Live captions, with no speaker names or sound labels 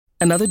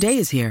Another day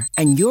is here,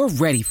 and you're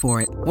ready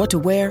for it. What to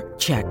wear?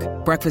 Check.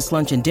 Breakfast,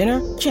 lunch, and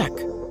dinner? Check.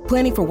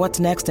 Planning for what's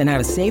next and how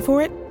to save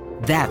for it?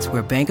 That's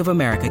where Bank of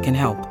America can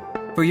help.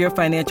 For your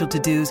financial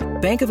to-dos,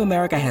 Bank of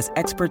America has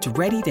experts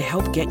ready to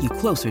help get you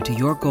closer to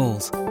your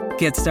goals.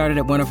 Get started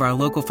at one of our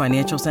local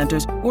financial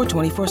centers or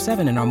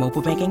 24/7 in our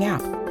mobile banking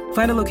app.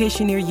 Find a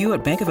location near you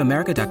at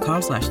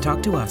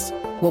bankofamerica.com/talktous.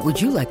 What would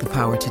you like the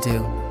power to do?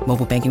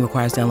 Mobile banking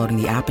requires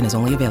downloading the app and is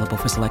only available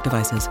for select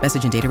devices.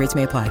 Message and data rates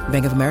may apply.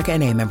 Bank of America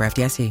N.A., member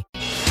FDIC.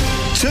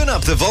 Turn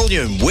up the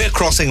volume. We're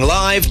crossing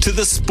live to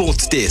the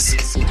sports desk.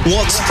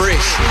 What's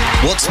fresh?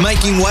 What's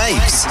making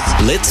waves?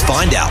 Let's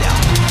find out.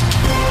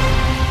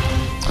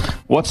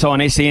 What's on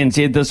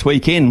SENZ this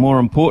weekend? More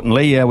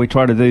importantly, we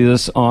try to do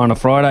this on a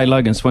Friday.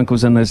 Logan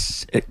Swinkle's in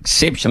this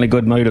exceptionally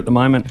good mood at the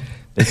moment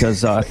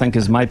because I think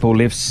his Maple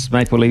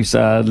Leafs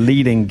are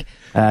leading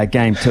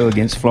Game 2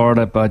 against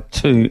Florida by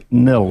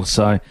 2-0.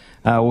 So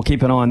we'll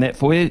keep an eye on that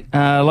for you.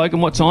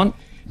 Logan, what's on?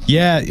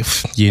 Yeah,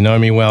 you know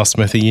me well,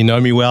 Smithy. You know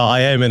me well.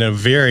 I am in a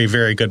very,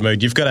 very good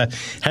mood. You've got a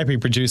happy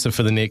producer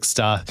for the next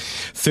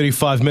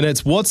 35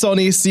 minutes. What's on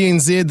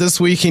SENZ this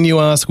weekend, you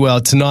ask? Well,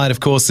 tonight,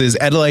 of course, there's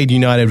Adelaide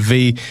United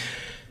v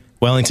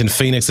Wellington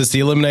Phoenix. It's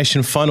the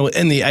elimination final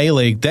in the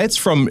A-League. That's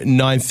from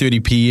 9:30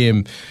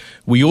 p.m.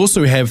 We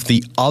also have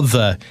the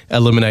other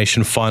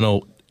elimination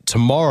final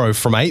tomorrow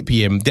from 8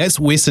 p.m. That's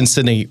Western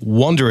Sydney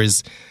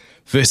Wanderers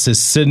versus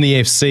Sydney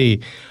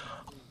FC.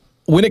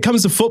 When it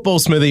comes to football,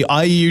 Smithy,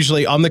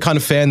 I'm the kind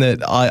of fan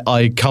that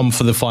I come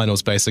for the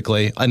finals,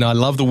 basically. And I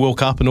love the World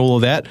Cup and all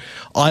of that.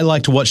 I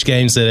like to watch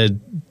games that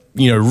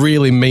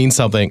really mean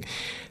something.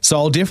 So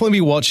I'll definitely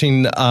be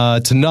watching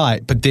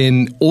tonight, but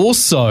then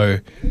also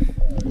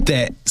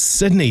that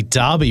Sydney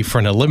derby for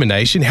an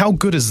elimination. How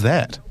good is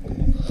that?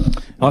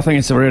 I think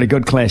it's a really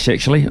good clash,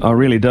 actually. I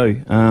really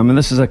do. And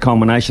this is a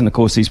culmination, of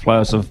course, these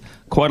players have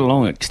quite a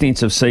long,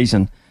 extensive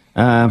season.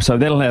 So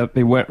that'll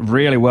be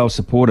really well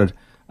supported.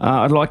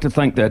 I'd like to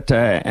think that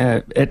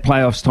at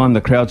playoffs time,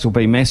 the crowds will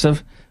be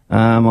massive.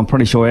 I'm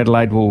pretty sure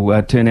Adelaide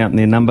will turn out in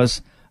their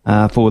numbers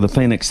for the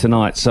Phoenix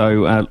tonight.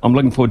 So I'm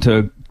looking forward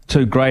to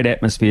two great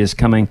atmospheres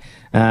coming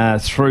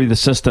through the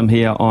system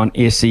here on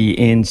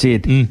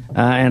SENZ.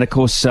 And, of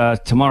course,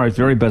 tomorrow's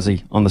very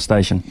busy on the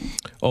station.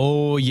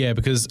 Oh, yeah,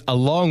 because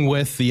along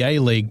with the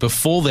A-League,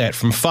 before that,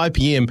 from 5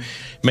 p.m,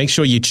 make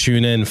sure you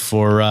tune in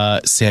for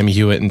Sammy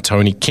Hewitt and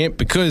Tony Kemp,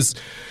 because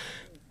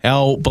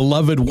our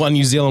beloved One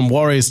New Zealand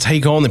Warriors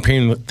take on the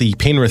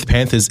Penrith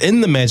Panthers in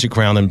the Magic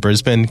Round in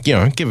Brisbane,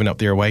 giving up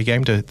their away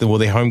game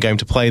their home game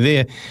to play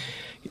there.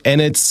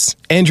 And it's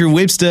Andrew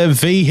Webster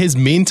v his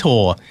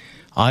mentor,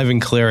 Ivan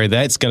Cleary.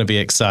 That's going to be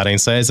exciting.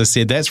 So as I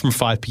said, that's from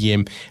 5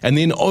 p.m. And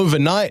then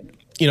overnight,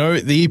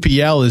 the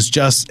EPL is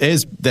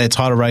as their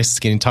title race is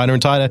getting tighter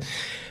and tighter.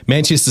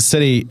 Manchester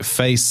City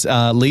face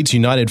Leeds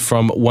United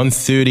from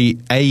 1:30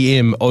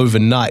 a.m.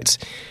 overnight.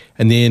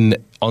 And then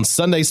on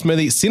Sunday,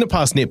 Smithy, Centre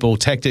Pass Netball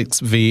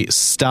Tactics v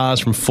Stars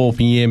from 4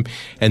 p.m.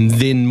 And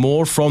then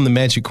more from the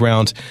Magic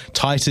Round,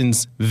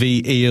 Titans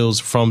v Eels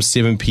from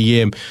 7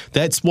 p.m.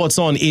 That's what's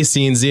on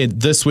SENZ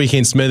this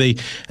weekend, Smithy.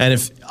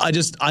 And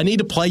I need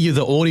to play you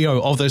the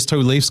audio of those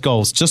two Leafs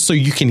goals just so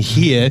you can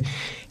hear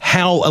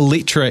how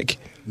electric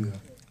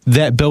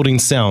that building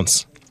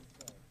sounds.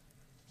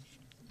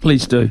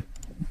 Please do.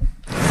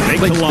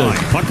 Make the line.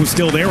 Puck was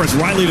still there as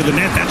Riley to the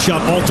net. That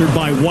shot altered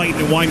by White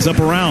and it winds up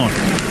around.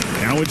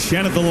 Now it's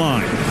Shen at the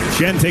line.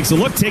 Shen takes a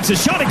look, takes a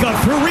shot. It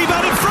got through.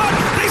 Rebound in front.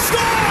 They score!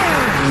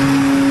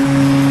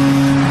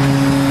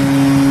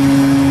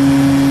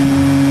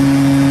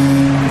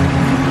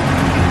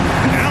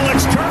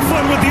 Alex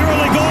Kerfoot with the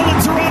early goal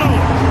in Toronto.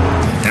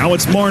 Now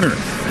it's Marner.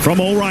 From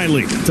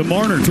O'Reilly to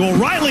Marner to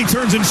O'Reilly,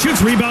 turns and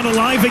shoots. Rebound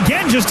alive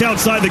again just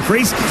outside the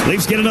crease.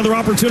 Leafs get another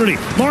opportunity.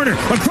 Marner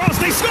across,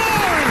 they score!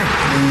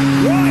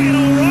 Ryan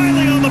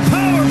O'Reilly on the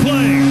power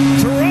play.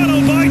 Toronto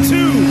by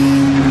 2.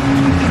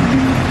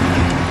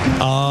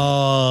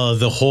 Oh,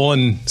 the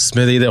horn,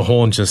 Smithy, the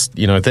horn just,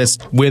 that's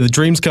where the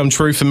dreams come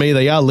true for me.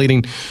 They are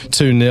leading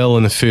 2-0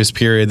 in the first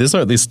period.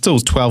 There's still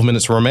 12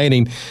 minutes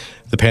remaining.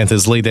 The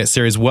Panthers lead that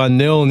series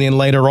 1-0, and then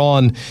later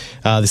on,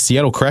 the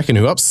Seattle Kraken,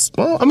 I'm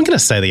going to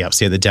say they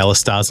upset the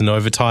Dallas Stars in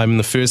overtime in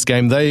the first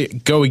game. They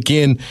go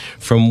again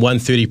from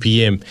 1:30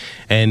 p.m.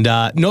 And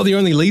not the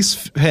only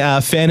Leafs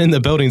fan in the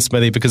building,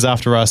 Smithy, because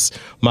after us,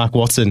 Mark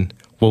Watson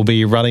will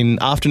be running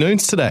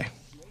afternoons today.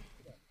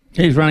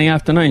 He's running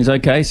afternoons,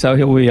 okay, so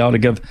he'll be able to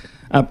give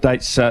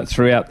updates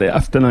throughout the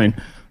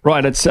afternoon.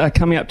 Right, it's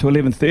coming up to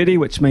 11:30,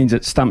 which means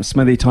it's Stump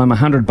Smithy time,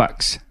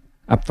 $100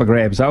 up for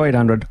grabs.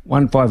 0800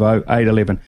 150 811.